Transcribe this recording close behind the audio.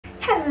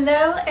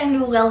Hello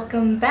and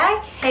welcome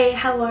back. Hey,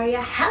 how are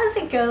ya? How's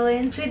it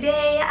going?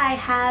 Today I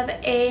have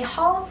a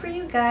haul for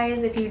you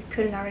guys, if you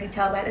couldn't already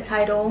tell by the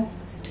title,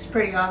 which is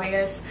pretty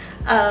obvious.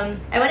 I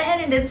went ahead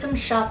and did some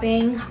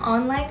shopping,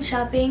 online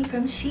shopping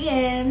from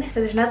Shein, so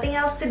there's nothing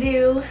else to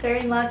do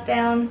during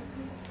lockdown.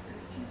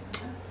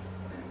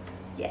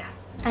 Yeah,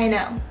 I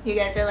know. You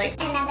guys are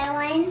like, another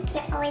one?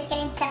 You're always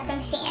getting stuff from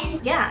Shein.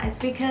 yeah, it's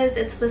because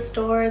it's the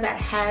store that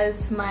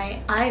has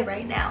my eye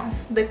right now.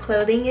 The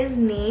clothing is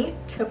neat.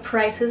 The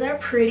prices are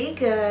pretty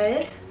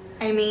good.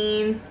 I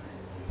mean,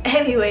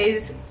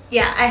 anyways,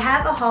 yeah, I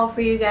have a haul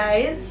for you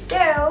guys.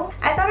 So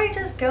I thought I'd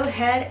just go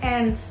ahead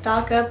and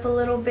stock up a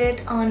little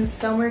bit on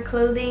summer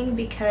clothing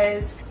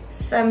because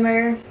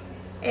summer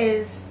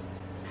is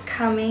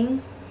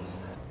coming.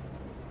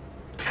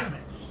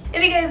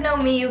 If you guys know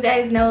me, you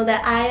guys know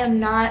that I am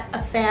not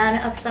a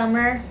fan of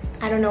summer.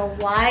 I don't know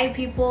why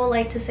people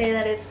like to say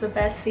that it's the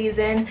best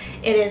season.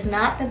 It is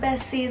not the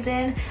best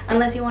season.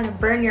 Unless you want to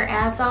burn your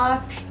ass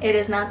off, it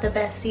is not the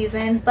best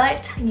season.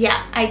 But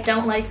yeah, I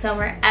don't like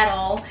summer at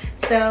all.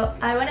 So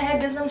I went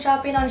ahead and did some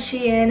shopping on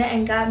Shein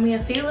and got me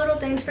a few little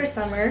things for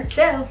summer.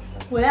 So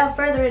without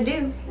further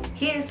ado,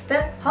 here's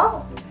the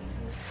haul.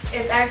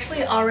 It's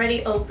actually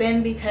already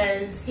open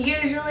because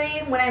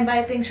usually when I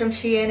buy things from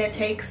Shein, it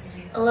takes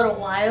a little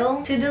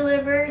while to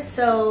deliver.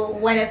 So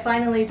when it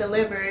finally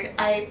delivered,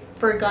 I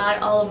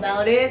forgot all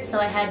about it, so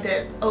I had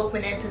to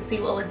open it to see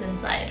what was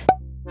inside.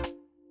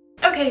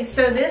 Okay,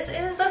 so this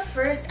is the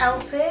first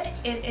outfit.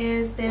 It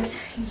is this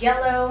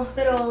yellow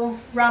little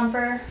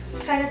romper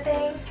kind of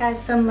thing.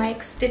 Has some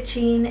like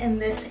stitching in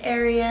this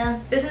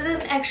area. This is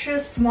an extra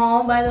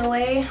small, by the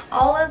way.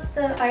 All of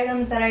the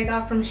items that I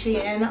got from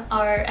Shein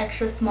are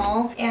extra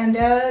small, and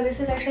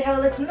this is actually how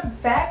it looks in the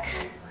back.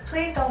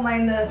 Please don't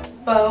mind the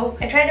bow.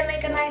 I tried to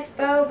make a nice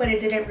bow, but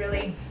it didn't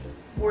really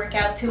work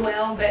out too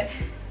well, but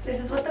this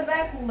is what the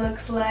back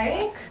looks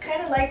like.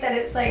 Kind of like that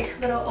it's like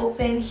little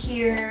open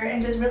here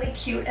and just really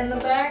cute in the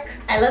back.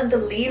 I love the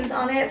leaves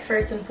on it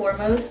first and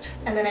foremost,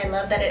 and then I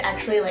love that it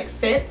actually like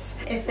fits.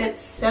 It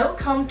fits so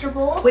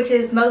comfortable, which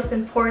is most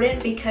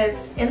important because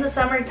in the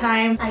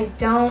summertime I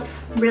don't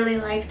really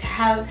like to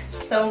have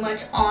so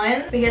much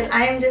on because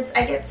I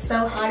get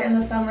so hot in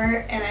the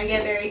summer and I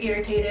get very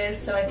irritated,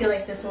 so I feel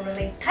like this will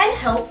really kind of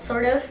help,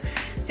 sort of.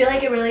 I feel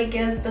like it really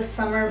gives the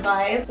summer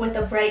vibe with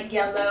the bright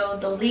yellow,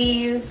 the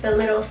leaves, the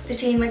little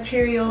stitching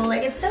material.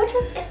 Like it's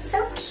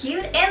so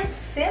cute and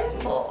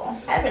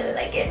simple. I really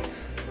like it.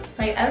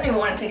 Like I don't even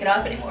want to take it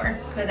off anymore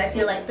because I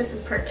feel like this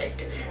is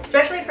perfect.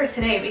 Especially for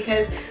today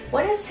because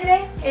what is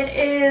today? It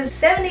is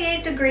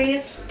 78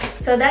 degrees.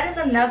 So that is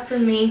enough for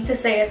me to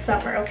say it's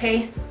summer,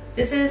 okay?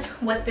 This is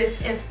what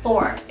this is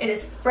for. It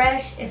is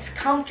fresh, it's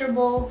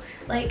comfortable.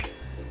 Like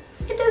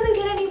it doesn't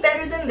get any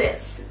better than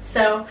this.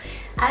 So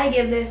I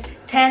give this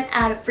 10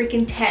 out of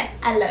freaking 10.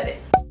 I love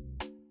it.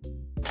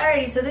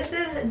 Alrighty, so this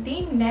is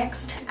the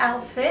next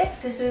outfit.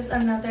 This is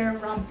another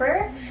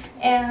romper,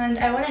 and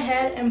I went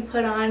ahead and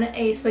put on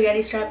a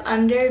spaghetti strap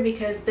under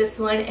because this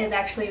one is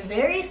actually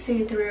very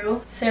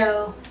see-through.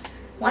 So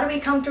want to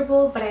be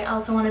comfortable, but I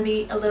also want to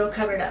be a little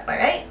covered up,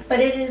 alright? But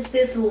it is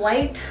this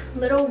white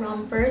little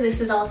romper. This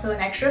is also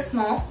an extra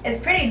small.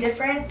 It's pretty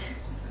different.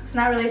 It's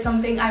not really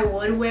something I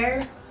would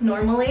wear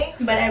normally,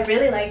 but I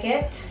really like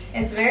it.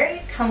 It's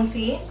very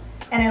comfy,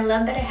 and I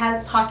love that it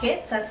has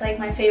pockets. That's like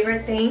my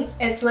favorite thing.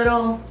 Its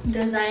little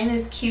design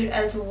is cute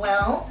as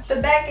well. The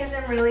back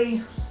isn't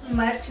really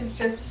much, it's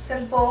just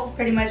simple.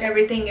 Pretty much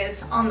everything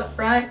is on the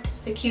front,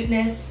 the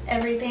cuteness,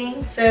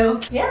 everything. So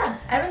yeah,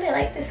 I really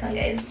like this one,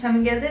 guys. So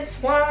I'm gonna give this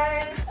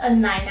one a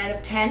 9 out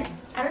of 10.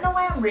 I don't know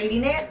why I'm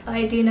rating it, but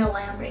I do know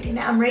why I'm rating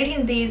it. I'm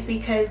rating these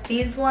because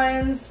these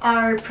ones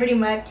are pretty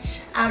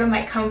much out of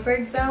my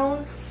comfort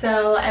zone.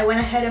 So I went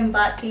ahead and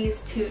bought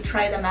these to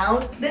try them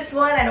out. This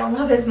one I don't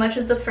love as much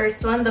as the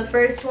first one. The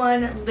first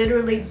one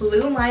literally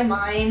blew my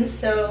mind,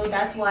 so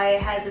that's why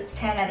it has its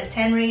 10 out of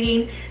 10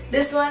 rating.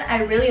 This one,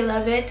 I really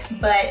love it,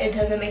 but it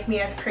doesn't make me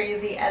as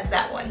crazy as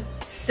that one.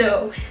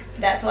 So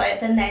that's why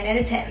it's a 9 out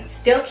of 10.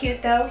 Still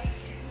cute though.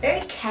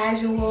 Very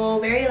casual,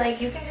 very like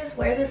you can just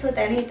wear this with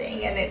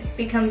anything and it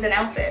becomes an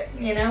outfit,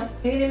 you know?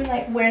 You can even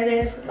like wear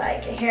this with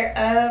like your hair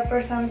up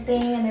or something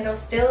and it'll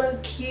still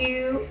look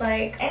cute.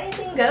 Like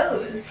anything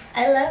goes.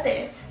 I love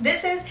it.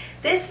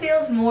 This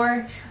feels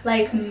more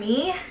like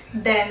me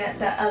than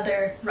the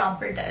other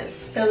romper does.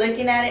 So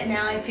looking at it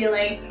now, I feel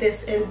like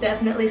this is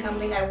definitely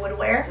something I would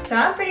wear. So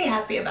I'm pretty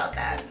happy about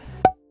that.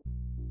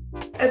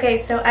 Okay,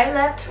 so I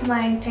left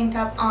my tank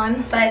top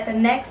on, but the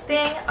next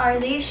thing are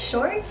these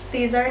shorts.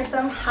 These are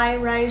some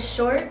high-rise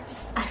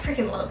shorts. I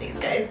freaking love these,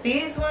 guys.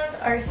 These ones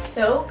are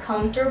so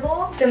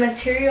comfortable. The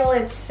material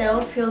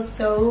itself feels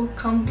so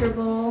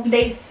comfortable.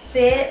 They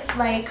fit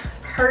like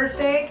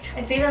perfect.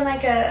 It's even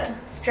like a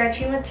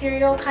stretchy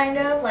material, kind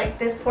of. Like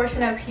this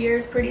portion up here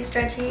is pretty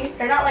stretchy.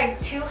 They're not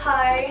like too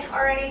high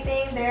or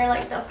anything. They're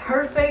like the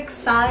perfect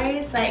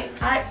size. Like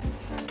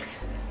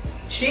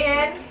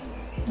Shein,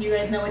 you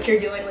guys know what you're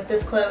doing with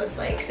this clothes.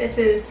 Like, this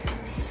is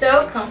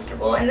so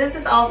comfortable, and this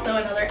is also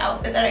another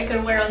outfit that I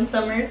could wear on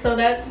summer, so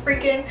that's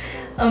freaking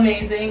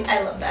amazing.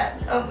 I love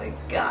that. Oh my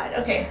god.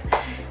 Okay,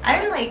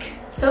 I'm like,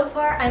 so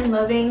far I'm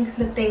loving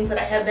the things that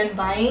I have been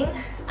buying.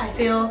 I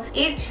feel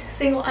each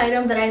single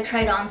item that I've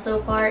tried on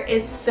so far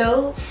is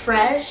so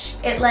fresh.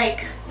 It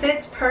like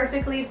fits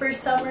perfectly for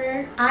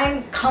summer.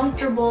 I'm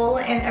comfortable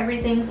in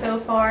everything so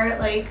far.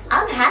 Like,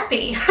 I'm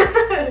happy.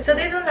 So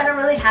these ones I don't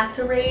really have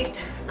to rate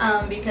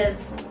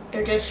because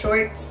they're just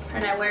shorts,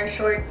 and I wear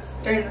shorts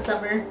during the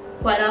summer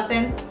quite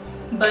often.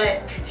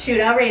 But shoot,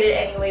 I'll rate it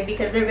anyway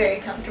because they're very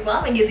comfortable.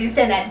 I'm gonna give these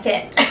 10 out of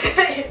 10.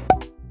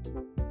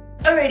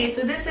 Alrighty,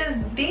 so this is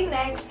the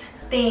next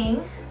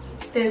thing.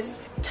 It's this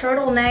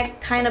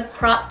turtleneck kind of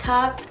crop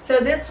top. So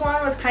this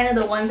one was kind of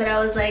the ones that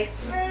I was like,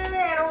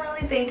 I don't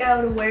really think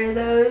I would wear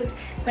those.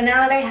 But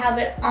now that I have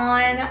it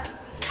on,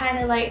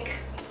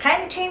 it's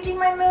kind of changing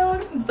my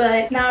mood,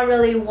 but not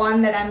really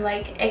one that I'm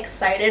like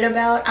excited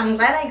about. I'm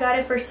glad I got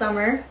it for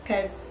summer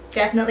because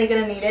definitely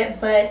gonna need it,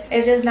 but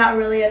it's just not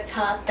really a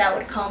top that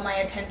would call my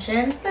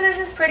attention. But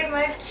this is pretty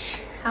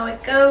much how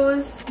it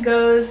goes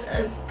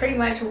pretty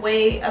much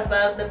way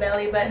above the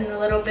belly button a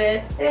little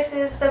bit. This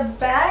is the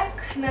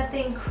back,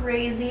 nothing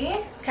crazy.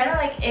 It's kind of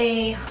like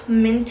a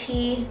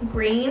minty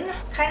green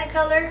kind of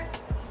color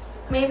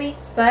maybe,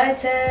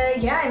 but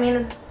yeah, I mean,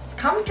 it's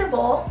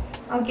comfortable,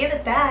 I'll give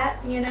it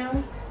that, you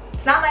know.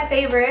 It's not my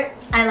favorite,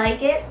 I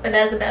like it, but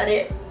that's about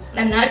it.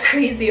 I'm not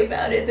crazy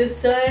about it.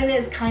 This one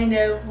is kind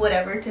of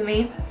whatever to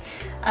me.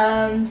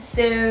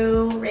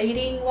 So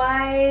rating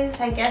wise,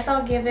 I guess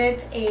I'll give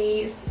it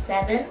a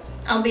 7.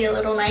 I'll be a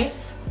little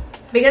nice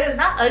because it's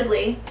not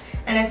ugly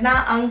and it's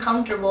not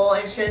uncomfortable.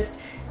 It's just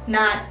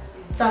not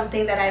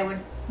something that I would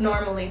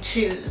normally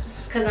choose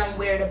because I'm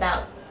weird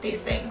about these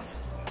things.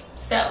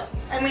 So,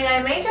 I mean,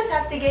 I may just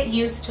have to get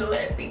used to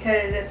it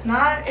because it's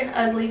not an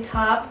ugly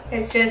top.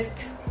 It's just,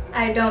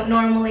 I don't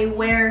normally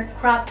wear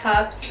crop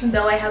tops,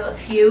 though I have a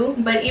few.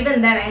 But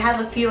even then, I have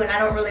a few and I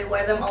don't really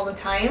wear them all the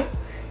time.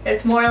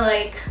 It's more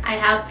like I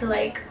have to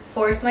like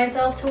force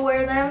myself to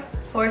wear them,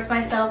 force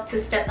myself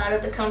to step out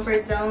of the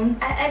comfort zone.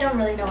 I don't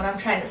really know what I'm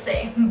trying to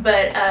say,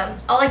 but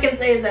all I can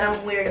say is that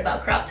I'm weird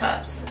about crop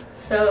tops.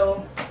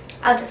 So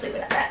I'll just leave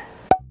it at that.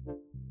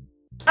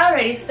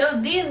 Alrighty,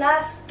 so the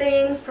last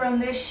thing from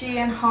this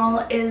Shein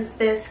haul is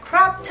this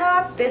crop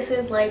top. This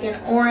is like an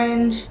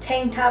orange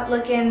tank top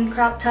looking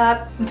crop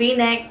top,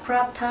 v-neck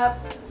crop top.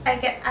 I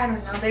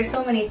don't know, there's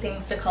so many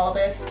things to call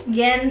this.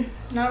 Again,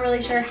 not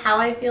really sure how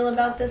I feel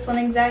about this one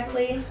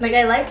exactly. Like,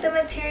 I like the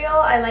material,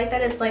 I like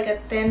that it's like a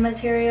thin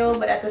material,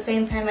 but at the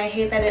same time I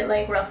hate that it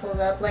like ruffles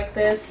up like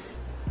this.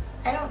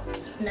 I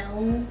don't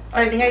know. Or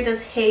I think I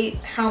just hate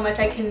how much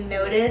I can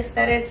notice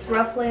that it's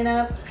ruffling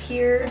up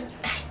here.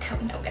 I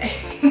don't know,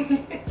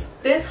 guys.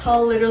 This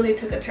haul literally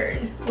took a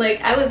turn.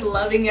 Like, I was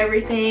loving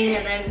everything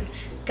and then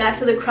got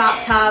to the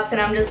crop tops and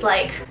I'm just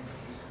like,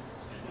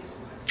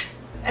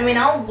 I mean,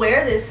 I'll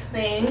wear this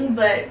thing,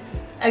 but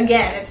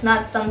again, it's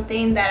not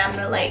something that I'm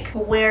gonna like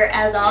wear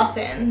as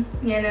often,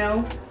 you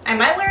know? I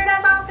might wear it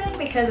as often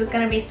because it's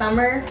gonna be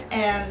summer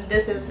and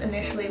this is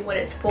initially what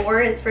it's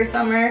for, is for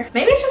summer.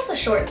 Maybe it's just the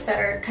shorts that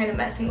are kind of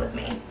messing with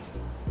me.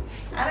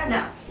 I don't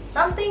know.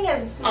 Something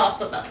is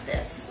off about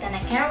this and I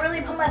can't really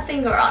put my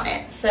finger on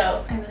it,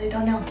 so I really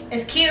don't know.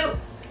 It's cute,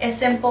 it's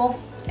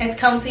simple, it's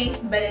comfy,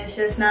 but it's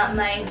just not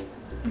my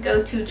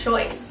go-to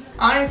choice.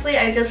 Honestly,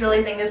 I just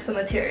really think it's the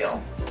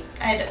material.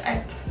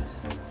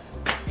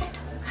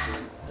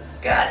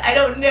 God, I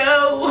don't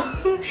know.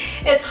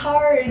 It's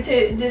hard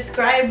to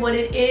describe what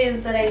it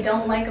is that I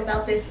don't like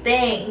about this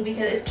thing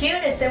because it's cute,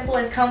 it's simple,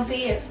 it's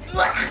comfy, it's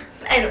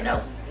I don't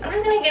know. I'm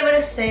just gonna give it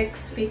a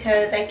 6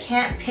 because I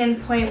can't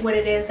pinpoint what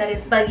it is that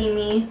is bugging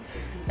me.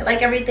 I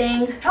like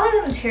everything.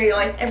 Probably the material.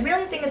 I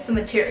really think it's the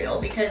material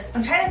because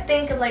I'm trying to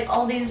think of like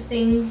all these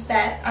things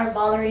that are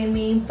bothering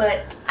me,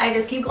 but I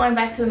just keep going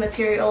back to the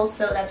material,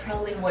 so that's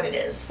probably what it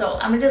is. So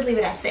I'm gonna just leave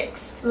it at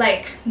 6.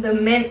 Like, the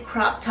mint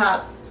crop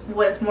top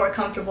was more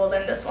comfortable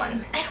than this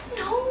one. I don't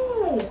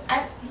know.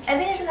 I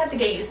think I just have to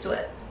get used to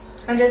it.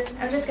 I'm just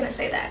gonna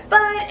say that.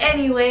 But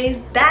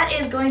anyways, that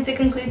is going to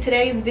conclude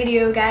today's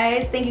video,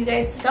 guys. Thank you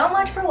guys so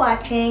much for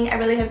watching. I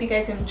really hope you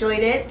guys enjoyed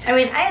it. I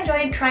mean, I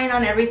enjoyed trying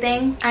on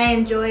everything. I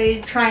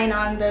enjoyed trying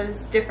on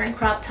those different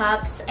crop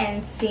tops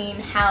and seeing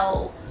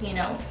how, you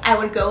know, I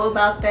would go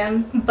about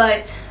them.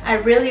 But I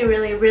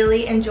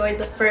really enjoyed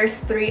the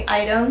first 3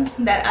 items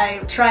that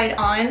I tried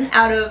on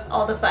out of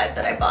all the 5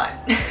 that I bought.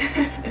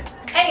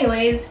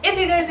 Anyways, if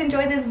you guys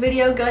enjoyed this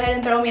video, go ahead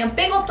and throw me a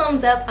big ol'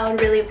 thumbs up. I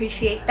would really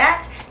appreciate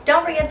that.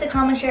 Don't forget to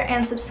comment, share,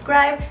 and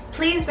subscribe.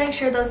 Please make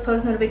sure those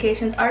post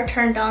notifications are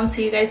turned on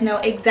so you guys know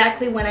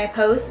exactly when I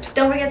post.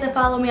 Don't forget to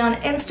follow me on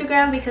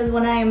Instagram because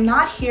when I am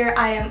not here,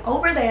 I am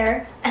over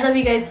there. I love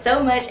you guys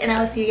so much and I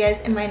will see you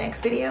guys in my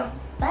next video.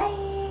 Bye!